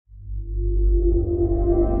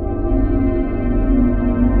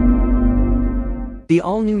The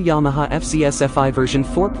all-new Yamaha FCS-FI version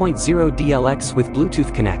 4.0 DLX with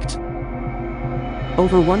Bluetooth Connect.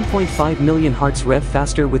 Over 1.5 million hearts rev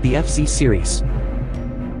faster with the FC series.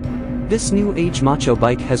 This new age macho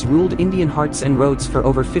bike has ruled Indian hearts and roads for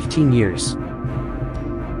over 15 years.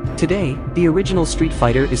 Today, the original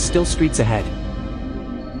streetfighter is still streets ahead.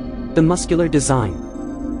 The muscular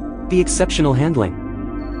design. The exceptional handling.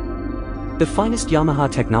 The finest Yamaha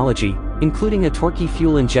technology, including a torquey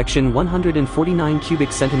fuel injection 149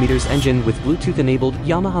 cubic centimeters engine with Bluetooth-enabled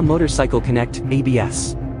Yamaha Motorcycle Connect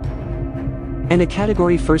 (ABS). And a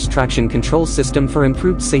category-first traction control system for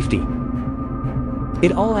improved safety.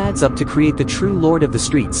 It all adds up to create the true lord of the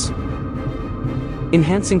streets,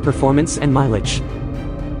 enhancing performance and mileage.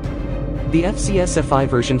 The FCS-FI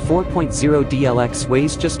version 4.0 DLX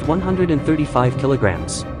weighs just 135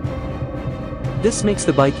 kilograms. This makes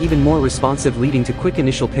the bike even more responsive, leading to quick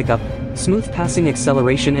initial pickup, smooth passing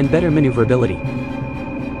acceleration and better maneuverability.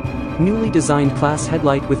 Newly designed class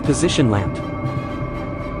headlight with position lamp.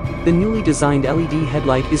 The newly designed LED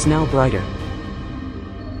headlight is now brighter.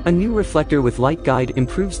 A new reflector with light guide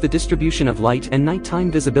improves the distribution of light and nighttime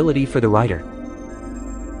visibility for the rider.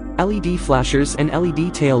 LED flashers and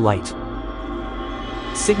LED tail light.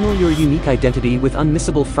 Signal your unique identity with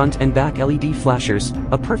unmissable front and back LED flashers,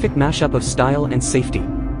 a perfect mashup of style and safety.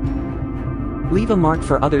 Leave a mark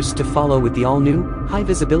for others to follow with the all-new,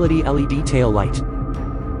 high-visibility LED tail light.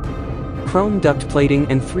 Chrome duct plating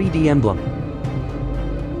and 3D emblem.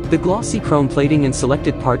 The glossy chrome plating in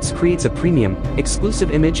selected parts creates a premium,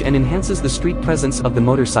 exclusive image and enhances the street presence of the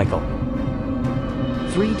motorcycle.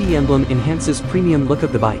 3D emblem enhances premium look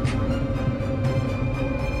of the bike.